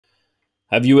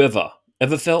Have you ever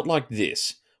felt like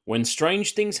this when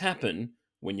strange things happen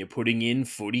when you're putting in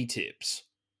footy tips?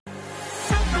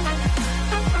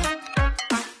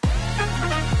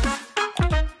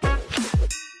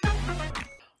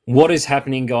 What is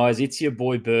happening, guys? It's your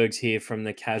boy Burgz here from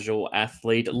the Casual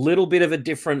Athlete. A little bit of a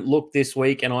different look this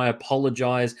week, and I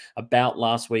apologize about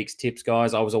last week's tips,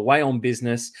 guys. I was away on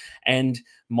business, and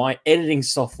my editing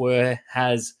software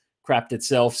has crapped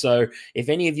itself. So, if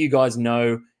any of you guys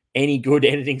know any good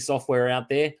editing software out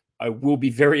there, I will be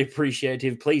very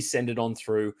appreciative. Please send it on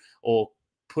through or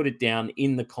put it down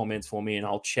in the comments for me, and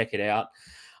I'll check it out.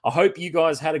 I hope you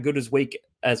guys had a good week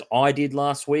as I did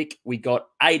last week. We got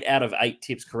 8 out of 8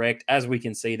 tips correct. As we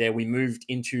can see there, we moved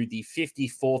into the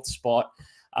 54th spot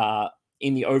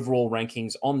in the overall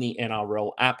rankings on the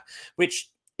NRL app, which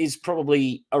is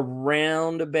probably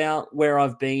around about where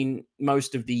I've been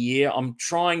most of the year. I'm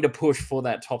trying to push for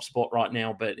that top spot right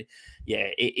now, but yeah,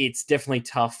 it's definitely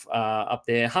tough up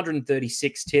there.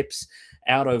 136 tips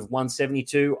out of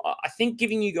 172. I think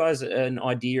giving you guys an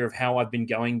idea of how I've been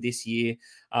going this year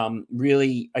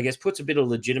really, I guess, puts a bit of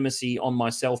legitimacy on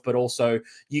myself, but also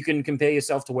you can compare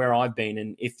yourself to where I've been.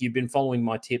 And if you've been following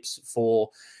my tips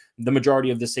for the majority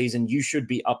of the season, you should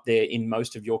be up there in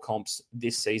most of your comps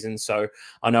this season. So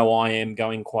I know I am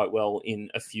going quite well in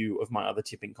a few of my other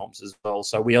tipping comps as well.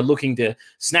 So we are looking to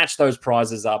snatch those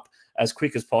prizes up as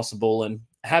quick as possible. And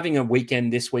having a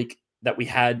weekend this week that we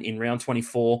had in round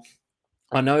 24,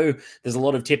 I know there's a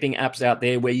lot of tipping apps out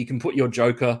there where you can put your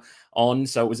joker on.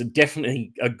 So it was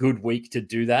definitely a good week to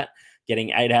do that,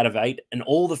 getting 8 out of 8. And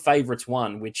all the favorites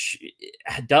won, which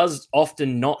does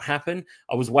often not happen.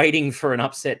 I was waiting for an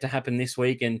upset to happen this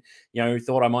week and,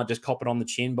 thought I might just cop it on the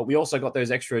chin. But we also got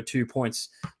those extra 2 points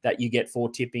that you get for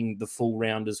tipping the full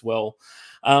round as well.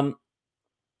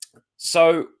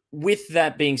 So with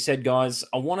that being said, guys,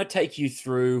 I want to take you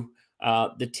through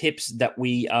the tips that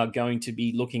we are going to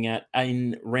be looking at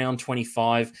in round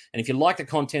 25. And if you like the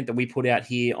content that we put out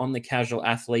here on the Casual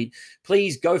Athlete,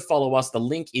 please go follow us. The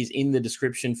link is in the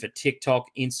description for TikTok,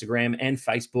 Instagram, and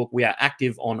Facebook. We are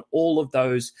active on all of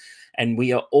those, and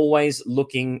we are always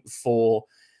looking for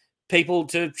people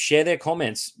to share their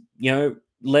comments.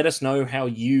 Let us know how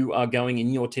you are going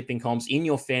in your tipping comps, in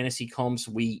your fantasy comps.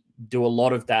 We do a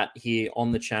lot of that here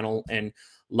on the channel and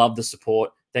love the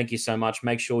support. Thank you so much.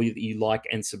 Make sure that you like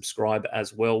and subscribe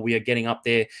as well. We are getting up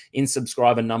there in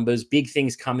subscriber numbers. Big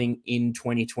things coming in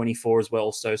 2024 as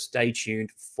well. So stay tuned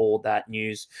for that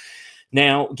news.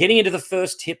 Now, getting into the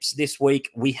first tips this week,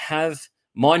 we have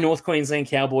my North Queensland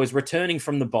Cowboys returning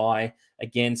from the bye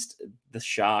against the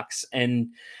Sharks. And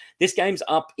this game's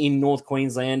up in North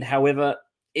Queensland. However,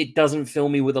 it doesn't fill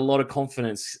me with a lot of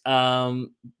confidence.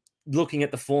 Looking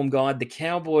at the form guide, the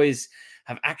Cowboys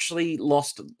have actually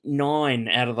lost 9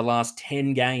 out of the last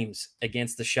 10 games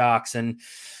against the Sharks. And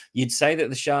you'd say that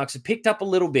the Sharks have picked up a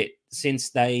little bit since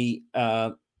they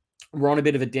were on a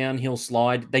bit of a downhill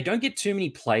slide. They don't get too many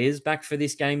players back for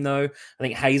this game, though. I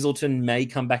think Hazelton may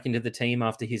come back into the team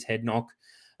after his head knock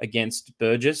against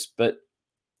Burgz. But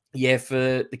yeah,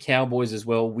 for the Cowboys as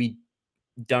well, we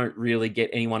don't really get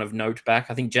anyone of note back.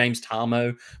 I think James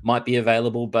Tarmo might be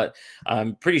available, but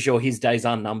I'm pretty sure his days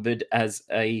are numbered as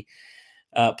a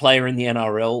player in the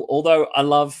NRL. Although I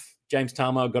love James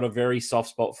Tarmo, I've got a very soft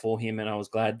spot for him, and I was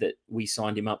glad that we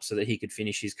signed him up so that he could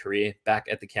finish his career back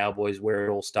at the Cowboys where it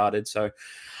all started. So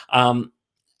I'm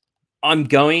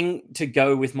going to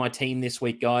go with my team this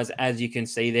week, guys. As you can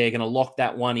see, they're going to lock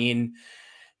that one in.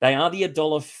 They are the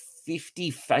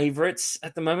 $1.50 favorites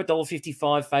at the moment,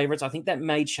 $1.55 favorites. I think that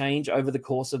may change over the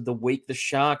course of the week. The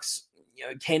Sharks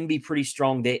can be pretty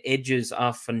strong. Their edges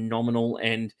are phenomenal,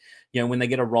 and when they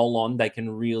get a roll on, they can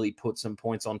really put some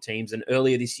points on teams. And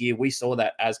earlier this year, we saw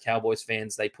that as Cowboys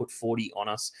fans. They put 40 on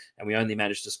us, and we only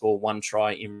managed to score 1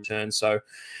 try in return. So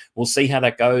we'll see how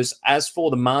that goes. As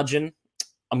for the margin,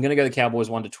 I'm going to go the Cowboys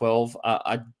 1-12.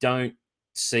 I don't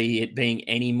see it being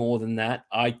any more than that.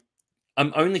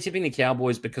 I'm only tipping the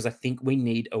Cowboys because I think we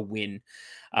need a win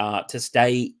to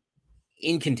stay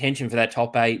in contention for that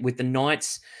top 8. With the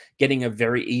Knights getting a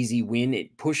very easy win,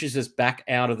 it pushes us back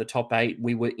out of the top 8.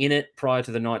 We were in it prior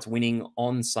to the Knights winning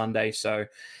on Sunday. So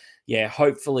yeah,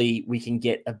 hopefully we can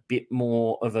get a bit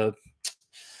more of a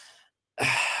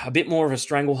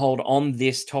stranglehold on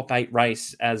this top 8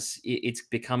 race, as it's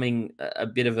becoming a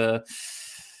bit of a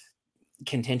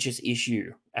contentious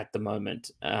issue at the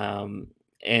moment.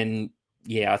 And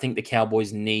yeah, I think the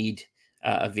Cowboys need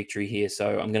a victory here.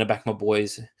 So I'm going to back my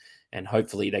boys, and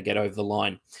hopefully they get over the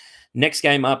line. Next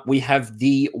game up, we have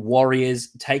the Warriors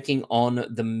taking on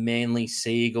the Manly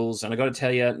Sea Eagles. And I got to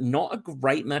tell you, not a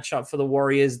great matchup for the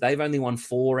Warriors. They've only won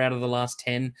 4 out of the last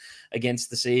 10 against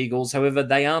the Sea Eagles. However,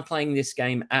 they are playing this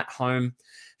game at home.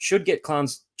 Should get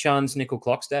Chance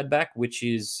Nickel-Klokstad back, which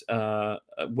is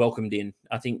welcomed in.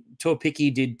 I think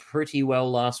Tuapiki did pretty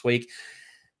well last week.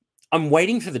 I'm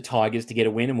waiting for the Tigers to get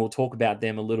a win, and we'll talk about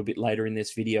them a little bit later in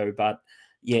this video. But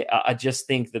yeah, I just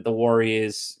think that the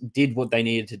Warriors did what they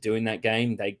needed to do in that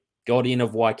game. They got into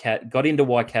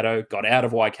Waikato, got out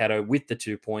of Waikato with the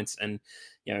 2 points, and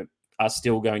are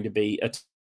still going to be a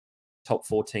top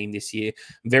 4 team this year.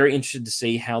 I'm very interested to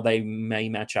see how they may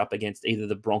match up against either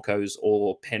the Broncos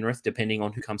or Penrith, depending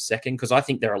on who comes second, because I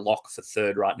think they're a lock for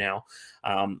third right now.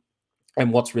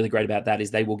 And what's really great about that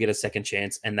is they will get a second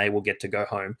chance and they will get to go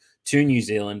home to New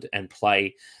Zealand and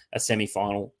play a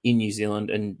semi-final in New Zealand.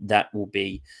 And that will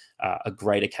be a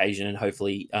great occasion. And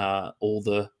hopefully all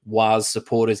the Waz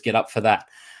supporters get up for that.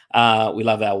 We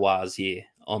love our Waz here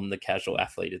on the Casual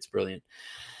Athlete. It's brilliant.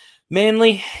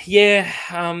 Manly, yeah,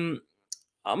 I'm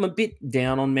a bit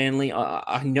down on Manly.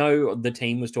 I know the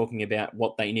team was talking about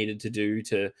what they needed to do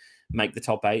to make the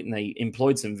top 8, and they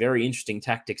employed some very interesting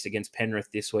tactics against Penrith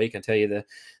this week. I tell you,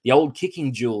 the old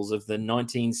kicking duels of the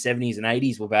 1970s and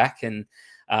 80s were back, and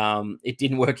it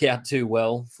didn't work out too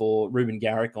well for Ruben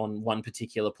Garrick on one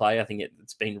particular play. I think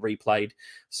it's been replayed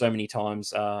so many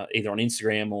times, either on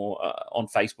Instagram or on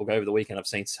Facebook over the weekend. I've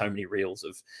seen so many reels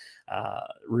of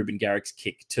Ruben Garrick's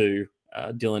kick to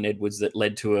Dylan Edwards that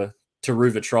led to a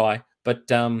Taruva try. But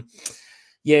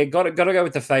yeah, got to go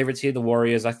with the favourites here, the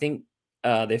Warriors. I think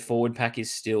their forward pack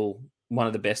is still one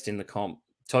of the best in the comp.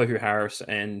 Tohu Harris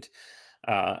and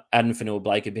Adam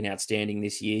Fanua-Blake have been outstanding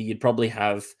this year. You'd probably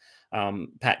have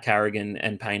Pat Carrigan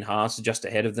and Payne Haas just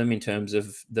ahead of them in terms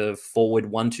of the forward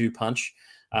 1-2 punch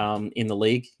in the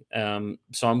league.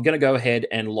 So I'm going to go ahead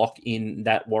and lock in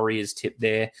that Warriors tip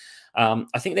there.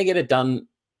 I think they get it done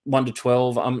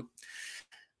 1-12.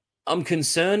 I'm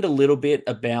concerned a little bit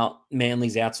about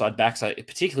Manly's outside backs,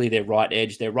 particularly their right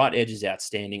edge. Their right edge is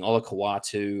outstanding. Ola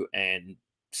Kawatu and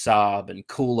Saab and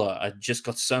Kula have just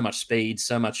got so much speed,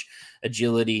 so much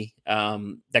agility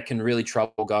that can really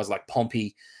trouble guys like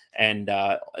Pompey and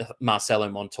Marcelo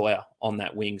Montoya on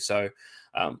that wing. So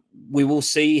we will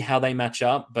see how they match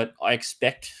up, but I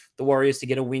expect the Warriors to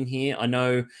get a win here. I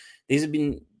know these have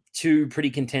been 2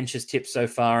 pretty contentious tips so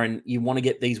far, and you want to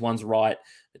get these ones right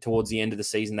towards the end of the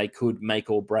season. They could make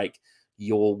or break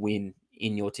your win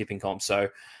in your tipping comp. So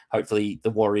hopefully the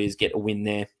Warriors get a win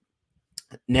there.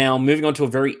 Now, moving on to a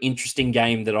very interesting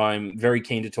game that I'm very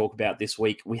keen to talk about this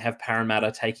week. We have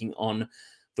Parramatta taking on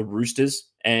the Roosters,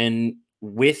 and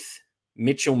with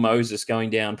Mitchell Moses going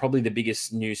down, probably the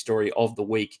biggest news story of the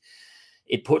week,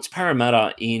 it puts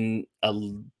Parramatta in a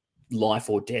life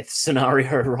or death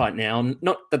scenario right now.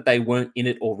 Not that they weren't in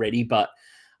it already, but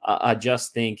I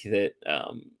just think that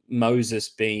Moses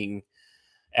being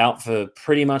out for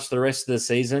pretty much the rest of the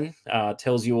season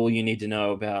tells you all you need to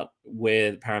know about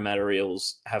where the Parramatta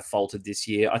Eels have faltered this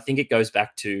year. I think it goes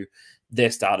back to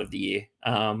their start of the year.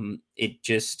 It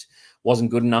just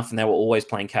wasn't good enough, and they were always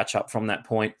playing catch-up from that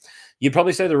point. You'd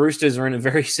probably say the Roosters are in a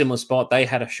very similar spot. They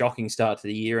had a shocking start to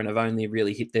the year and have only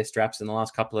really hit their straps in the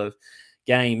last couple of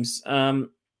games.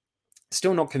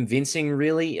 Still not convincing,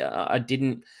 really. I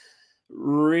didn't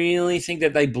really think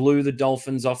that they blew the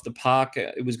Dolphins off the park.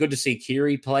 It was good to see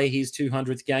Kiri play his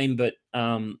 200th game, but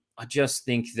I just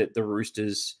think that the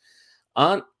Roosters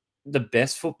aren't the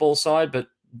best football side, but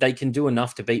they can do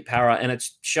enough to beat Para, and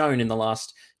it's shown in the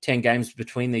last 10 games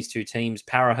between these two teams.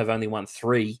 Para have only won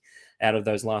 3 out of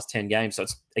those last 10 games, so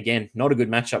it's, again, not a good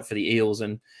matchup for the Eels,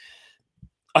 and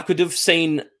I could have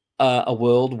seen a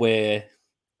world where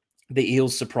the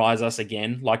Eels surprise us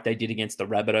again, like they did against the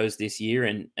Rabbitohs this year,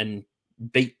 and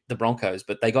beat the Broncos,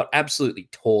 but they got absolutely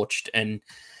torched. And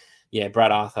yeah,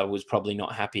 Brad Arthur was probably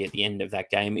not happy at the end of that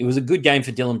game. It was a good game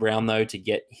for Dylan Brown, though, to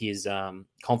get his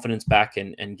confidence back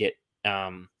and get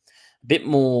a bit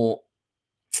more,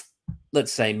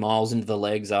 let's say, miles into the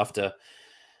legs after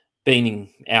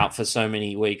being out for so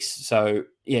many weeks. So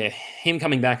yeah, him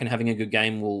coming back and having a good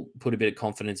game will put a bit of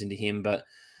confidence into him. But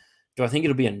do I think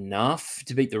it'll be enough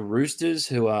to beat the Roosters,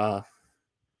 who are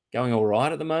going all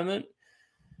right at the moment?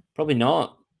 Probably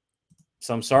not.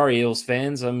 So I'm sorry, Eels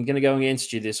fans. I'm going to go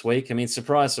against you this week. I mean,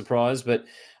 surprise, surprise. But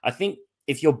I think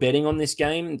if you're betting on this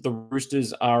game, the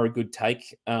Roosters are a good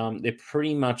take. They're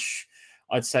pretty much,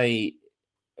 I'd say,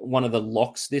 one of the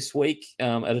locks this week at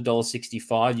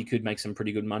 $1.65. You could make some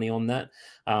pretty good money on that.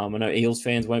 I know Eels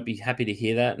fans won't be happy to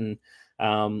hear that. And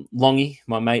Longy,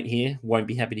 my mate here, won't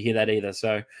be happy to hear that either.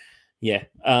 So, yeah.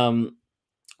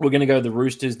 We're going to go the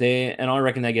Roosters there, and I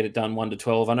reckon they get it done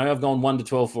 1-12. I know I've gone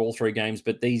 1-12 for all 3 games,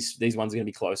 but these ones are going to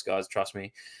be close, guys. Trust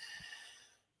me.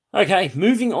 Okay,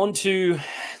 moving on to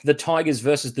the Tigers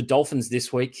versus the Dolphins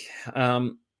this week.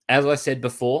 As I said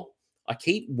before, I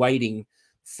keep waiting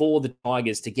for the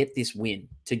Tigers to get this win,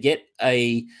 to get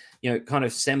a kind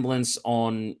of semblance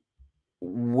on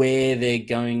where they're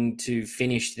going to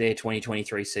finish their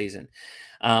 2023 season.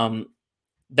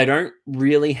 They don't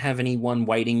really have anyone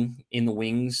waiting in the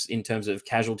wings in terms of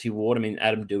casualty ward. I mean,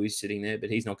 Adam Dewey's sitting there, but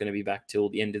he's not going to be back till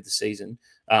the end of the season,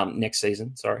 next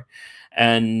season, sorry.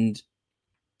 And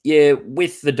yeah,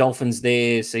 with the Dolphins,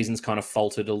 their season's kind of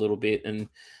faltered a little bit, and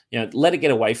let it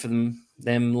get away from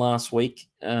them last week.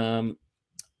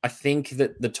 I think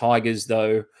that the Tigers,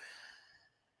 though,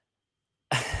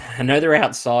 I know they're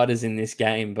outsiders in this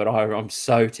game, but I'm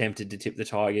so tempted to tip the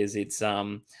Tigers.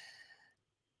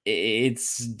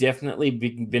 It's definitely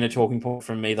been a talking point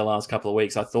from me the last couple of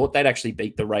weeks. I thought they'd actually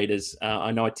beat the Raiders.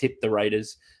 I know I tipped the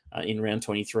Raiders in round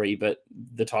 23, but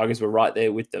the Tigers were right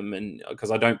there with them. And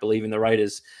because I don't believe in the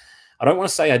Raiders, I don't want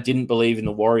to say I didn't believe in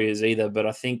the Warriors either, but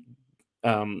I think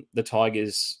the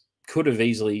Tigers could have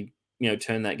easily,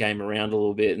 turned that game around a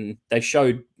little bit. And they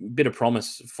showed a bit of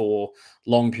promise for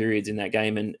long periods in that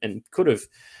game and could have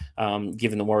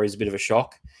given the Warriors a bit of a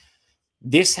shock.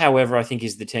 This, however, I think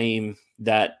is the team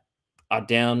that are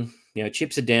down,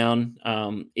 chips are down.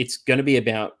 It's going to be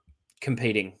about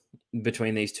competing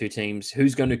between these two teams.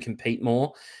 Who's going to compete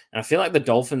more? And I feel like the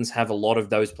Dolphins have a lot of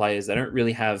those players. They don't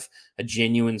really have a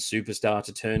genuine superstar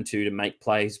to turn to make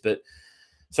plays, but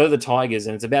so do the Tigers.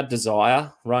 And it's about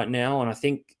desire right now. And I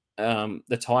think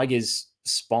the Tigers'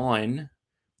 spine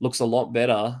looks a lot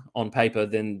better on paper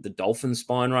than the Dolphins'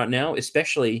 spine right now,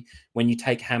 especially when you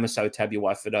take Hamiso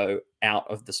Tabuai-Fidow out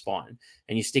of the spine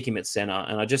and you stick him at center.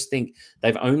 And I just think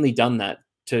they've only done that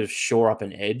to shore up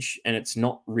an edge, and it's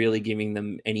not really giving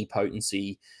them any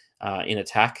potency in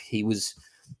attack. He was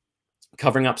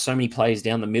covering up so many plays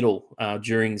down the middle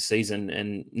during the season,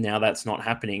 and now that's not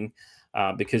happening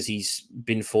because he's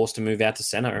been forced to move out to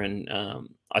center. And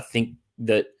I think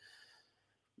that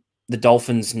the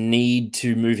Dolphins need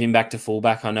to move him back to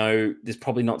fullback. I know there's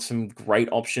probably not some great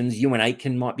options. Ewan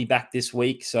Aitken might be back this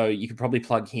week, so you could probably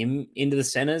plug him into the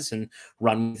centers and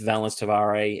run with Valence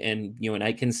Tavare and Ewan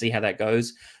Aitken, see how that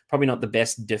goes. Probably not the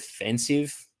best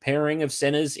defensive pairing of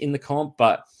centers in the comp,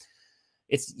 but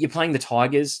you're playing the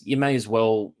Tigers. You may as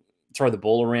well throw the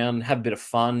ball around, have a bit of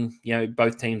fun.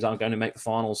 Both teams aren't going to make the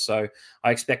finals, so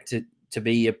I expect it to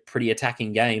be a pretty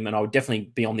attacking game, and I would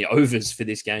definitely be on the overs for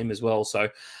this game as well. So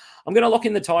I'm going to lock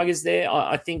in the Tigers there.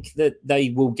 I think that they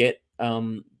will get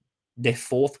their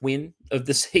 4th win of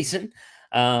the season.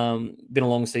 Been a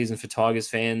long season for Tigers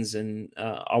fans, and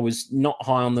I was not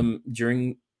high on them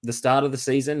during the start of the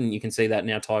season, and you can see that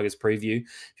in our Tigers preview.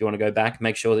 If you want to go back,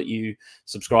 make sure that you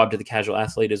subscribe to the Casual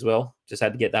Athlete as well. Just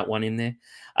had to get that one in there.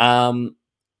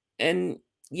 And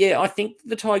yeah, I think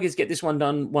the Tigers get this one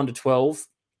done 1-12.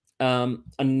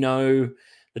 I know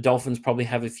the Dolphins probably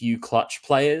have a few clutch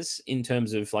players in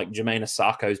terms of like Jermaine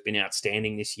Asarko's been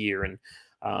outstanding this year, and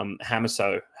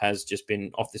Hamiso has just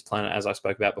been off this planet, as I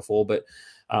spoke about before. But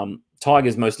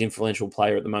Tigers' most influential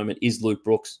player at the moment is Luke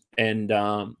Brooks, and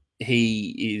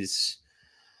he is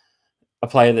a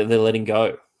player that they're letting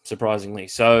go, surprisingly.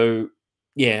 So,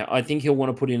 yeah, I think he'll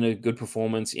want to put in a good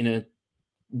performance in a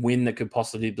win that could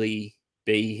possibly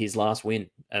be his last win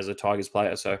as a Tigers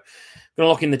player. So, going to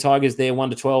lock in the Tigers there,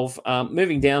 1-12.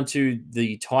 Moving down to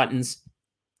the Titans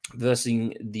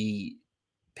versus the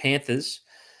Panthers.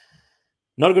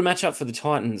 Not a good matchup for the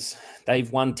Titans.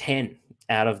 They've won 10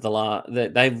 out of the last.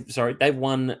 They've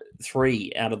won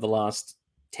 3 out of the last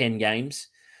 10 games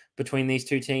between these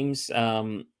two teams. They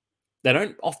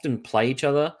don't often play each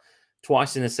other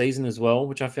twice in a season as well,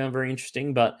 which I found very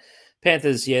interesting. But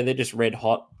Panthers, yeah, they're just red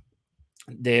hot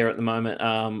there at the moment.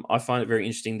 I find it very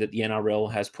interesting that the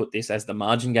NRL has put this as the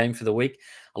margin game for the week.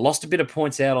 I lost a bit of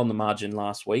points out on the margin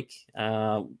last week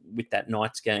with that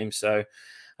Knights game. So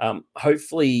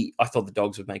hopefully, I thought the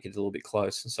Dogs would make it a little bit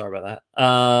close. Sorry about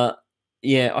that.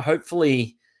 Yeah,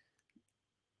 hopefully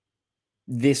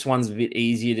this one's a bit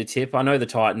easier to tip. I know the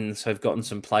Titans have gotten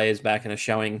some players back and are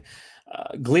showing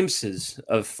glimpses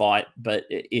of fight, but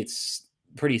it's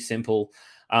pretty simple.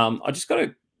 I just got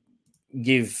to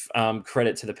give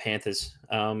credit to the Panthers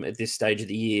at this stage of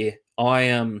the year.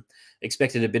 I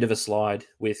expected a bit of a slide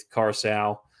with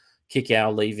Coruscant,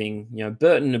 Kickow leaving.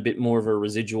 Burton a bit more of a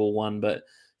residual one, but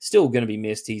still going to be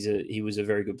missed. He was a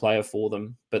very good player for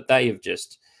them, but they have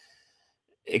just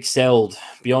excelled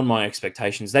beyond my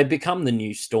expectations. They've become the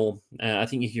new Storm. I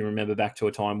think you can remember back to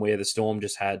a time where the Storm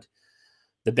just had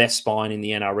the best spine in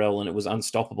the NRL, and it was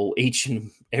unstoppable each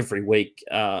and every week.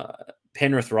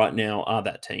 Penrith right now are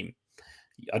that team.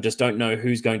 I just don't know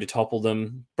who's going to topple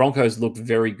them. Broncos look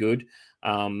very good.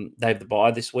 They have the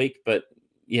bye this week, but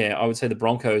yeah, I would say the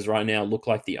Broncos right now look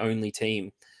like the only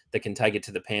team that can take it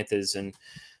to the Panthers, and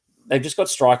they've just got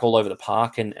strike all over the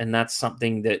park, and that's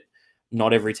something that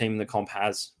not every team in the comp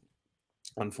has,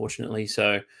 unfortunately.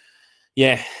 So,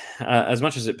 yeah, as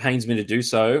much as it pains me to do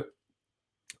so,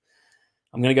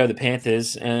 I'm going to go the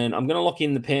Panthers, and I'm going to lock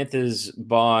in the Panthers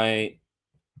by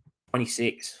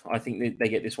 26. I think that they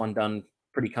get this one done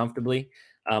pretty comfortably.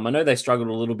 I know they struggled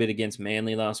a little bit against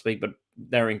Manly last week, but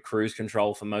they're in cruise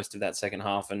control for most of that second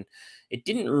half, and it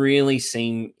didn't really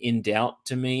seem in doubt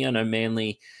to me. I know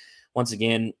Manly, once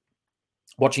again,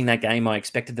 watching that game, I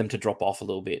expected them to drop off a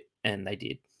little bit, and they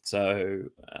did. So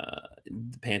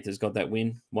the Panthers got that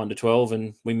win, 1-12,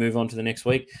 and we move on to the next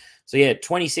week. So yeah,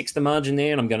 26 the margin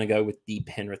there, and I'm going to go with the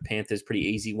Penrith Panthers. Pretty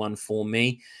easy one for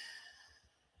me.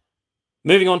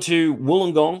 Moving on to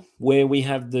Wollongong, where we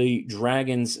have the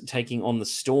Dragons taking on the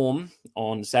Storm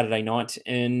on Saturday night.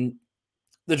 And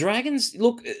the Dragons,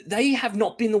 look, they have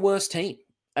not been the worst team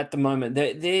at the moment.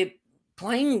 They're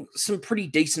playing some pretty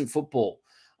decent football.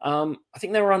 I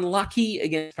think they were unlucky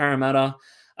against Parramatta.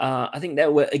 I think they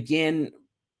were, again,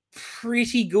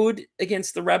 pretty good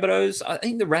against the Rabbitohs. I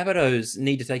think the Rabbitohs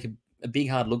need to take a big,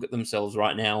 hard look at themselves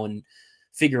right now and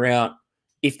figure out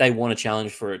if they want to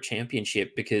challenge for a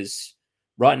championship, because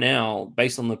right now,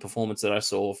 based on the performance that I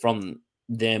saw from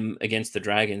them against the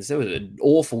Dragons, there was an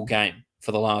awful game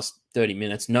for the last 30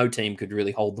 minutes. No team could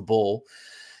really hold the ball.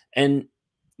 And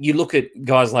you look at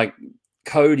guys like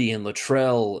Cody and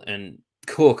Latrell and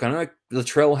Cook. I know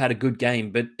Latrell had a good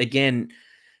game, but again,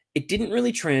 it didn't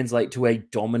really translate to a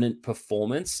dominant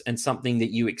performance and something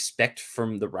that you expect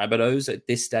from the Rabbitohs at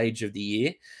this stage of the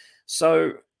year.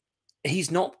 So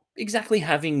he's not exactly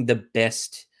having the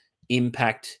best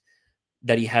impact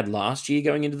that he had last year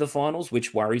going into the finals,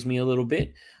 which worries me a little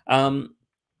bit. On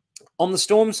the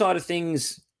Storm side of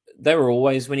things, they were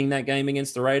always winning that game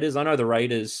against the Raiders. I know the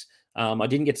Raiders, I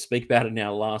didn't get to speak about it in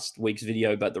our last week's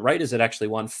video, but the Raiders had actually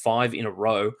won 5 in a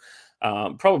row.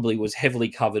 Probably was heavily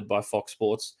covered by Fox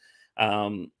Sports.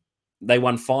 They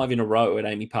won 5 in a row at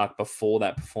Amy Park before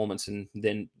that performance, and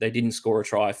then they didn't score a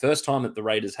try. First time that the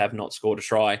Raiders have not scored a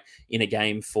try in a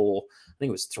game for, I think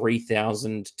it was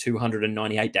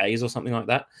 3,298 days or something like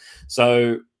that.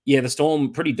 So, yeah, the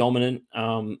Storm pretty dominant,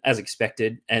 as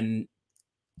expected. And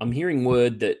I'm hearing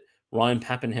word that Ryan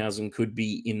Pappenhausen could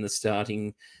be in the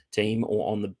starting team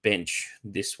or on the bench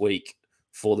this week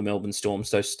for the Melbourne Storm.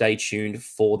 So stay tuned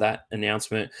for that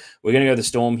announcement. We're going to go the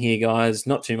Storm here, guys.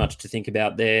 Not too much to think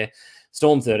about there.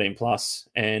 Storm 13+.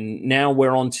 And now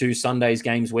we're on to Sunday's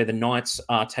games where the Knights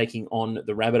are taking on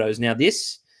the Rabbitohs. Now,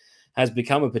 this has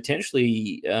become a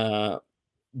potentially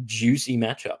juicy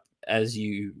matchup, as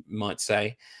you might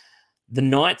say. The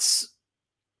Knights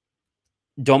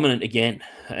dominant again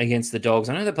against the Dogs.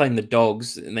 I know they're playing the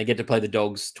Dogs, and they get to play the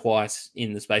Dogs twice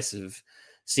in the space of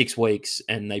 6 weeks,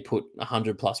 and they put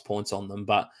 100+ points on them,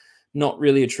 but not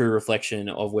really a true reflection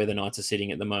of where the Knights are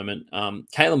sitting at the moment.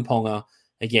 Kalen Ponga,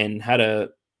 again, had a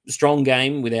strong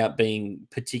game without being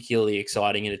particularly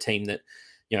exciting in a team that,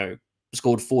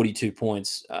 scored 42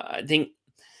 points. I think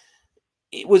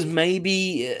it was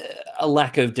maybe a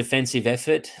lack of defensive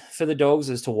effort for the Dogs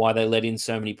as to why they let in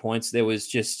so many points. There was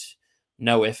just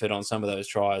no effort on some of those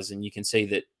tries, and you can see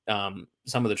that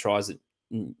some of the tries that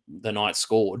the Knights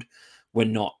scored were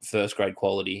not first-grade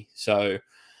quality. So,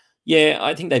 yeah,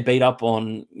 I think they beat up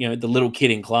on, the little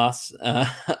kid in class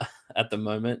at the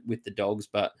moment with the Dogs.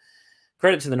 But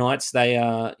credit to the Knights. They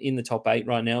are in the top 8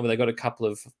 right now, but they got a couple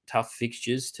of tough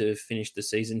fixtures to finish the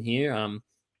season here.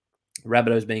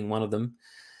 Rabbitohs being one of them.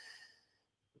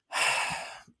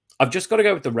 I've just got to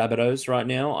go with the Rabbitohs right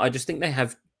now. I just think they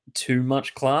have too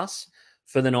much class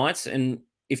for the Knights. And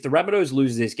if the Rabbitohs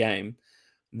lose this game,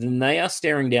 then they are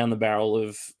staring down the barrel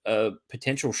of a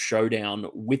potential showdown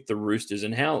with the Roosters.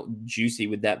 And how juicy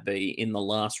would that be in the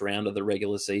last round of the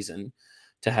regular season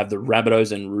to have the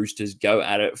Rabbitohs and Roosters go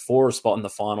at it for a spot in the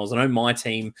finals? I know my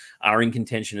team are in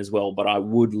contention as well, but I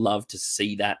would love to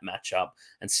see that matchup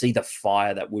and see the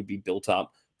fire that would be built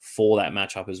up for that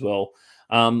matchup as well.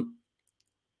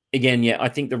 Again, yeah, I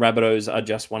think the Rabbitohs are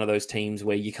just one of those teams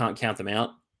where you can't count them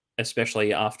out,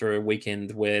 especially after a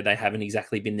weekend where they haven't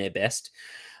exactly been their best.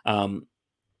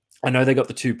 I know they got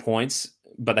the 2 points,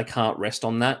 but they can't rest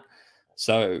on that.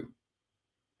 So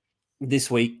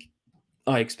this week,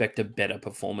 I expect a better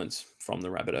performance from the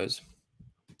Rabbitohs.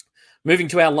 Moving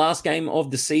to our last game of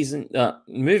the season,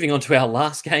 moving on to our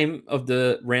last game of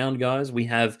the round, guys, we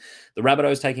have the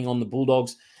Rabbitohs taking on the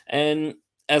Bulldogs. And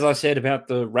as I said about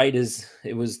the Raiders,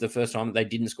 it was the first time that they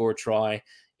didn't score a try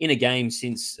in a game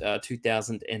since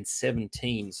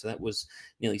 2017. So that was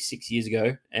nearly 6 years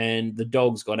ago. And the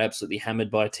Dogs got absolutely hammered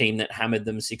by a team that hammered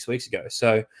them 6 weeks ago.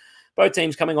 So both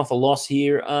teams coming off a loss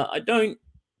here. I don't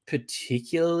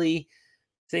particularly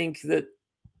think that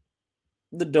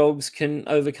the Dogs can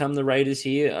overcome the Raiders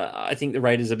here. I think the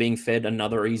Raiders are being fed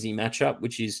another easy matchup,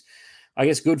 which is, I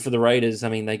guess, good for the Raiders. I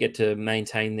mean, they get to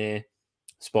maintain their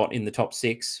spot in the top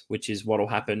 6, which is what will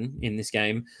happen in this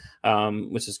game.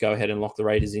 Let's just go ahead and lock the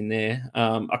Raiders in there.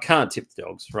 I can't tip the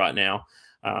Dogs right now.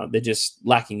 They're just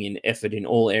lacking in effort in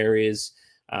all areas.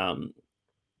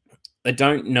 They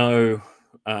don't know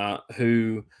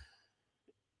who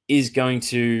is going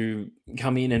to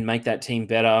come in and make that team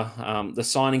better. The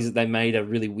signings that they made are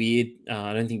really weird.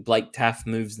 I don't think Blake Taaffe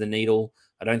moves the needle.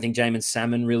 I don't think Jamin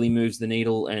Salmon really moves the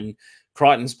needle. And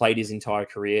Crichton's played his entire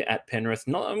career at Penrith.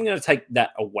 I'm going to take that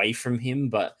away from him,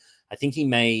 but I think he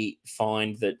may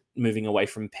find that moving away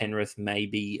from Penrith may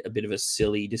be a bit of a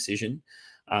silly decision.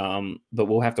 But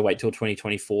we'll have to wait till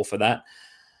 2024 for that.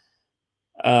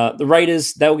 The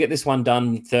Raiders, they'll get this one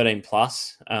done 13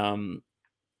 plus.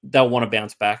 They'll want to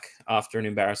bounce back after an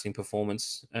embarrassing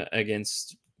performance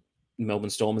against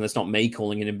Melbourne Storm. And that's not me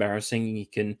calling it embarrassing. You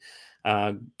can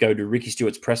go to Ricky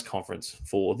Stewart's press conference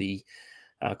for the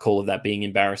call of that being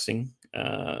embarrassing.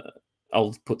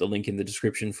 I'll put the link in the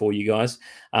description for you guys.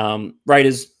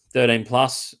 Raiders 13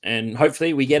 plus, and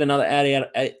hopefully we get another 8 out of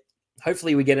 8.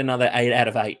 Hopefully we get another 8 out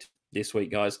of 8 this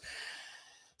week, guys.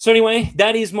 So anyway,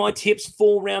 that is my tips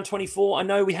for round 24. I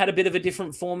know we had a bit of a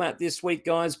different format this week,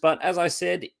 guys, but as I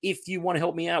said, if you want to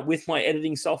help me out with my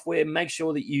editing software, make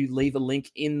sure that you leave a link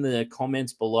in the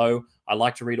comments below. I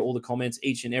like to read all the comments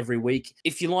each and every week.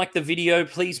 If you like the video,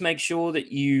 please make sure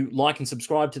that you like and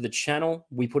subscribe to the channel.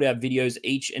 We put out videos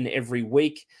each and every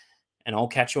week, and I'll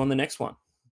catch you on the next one.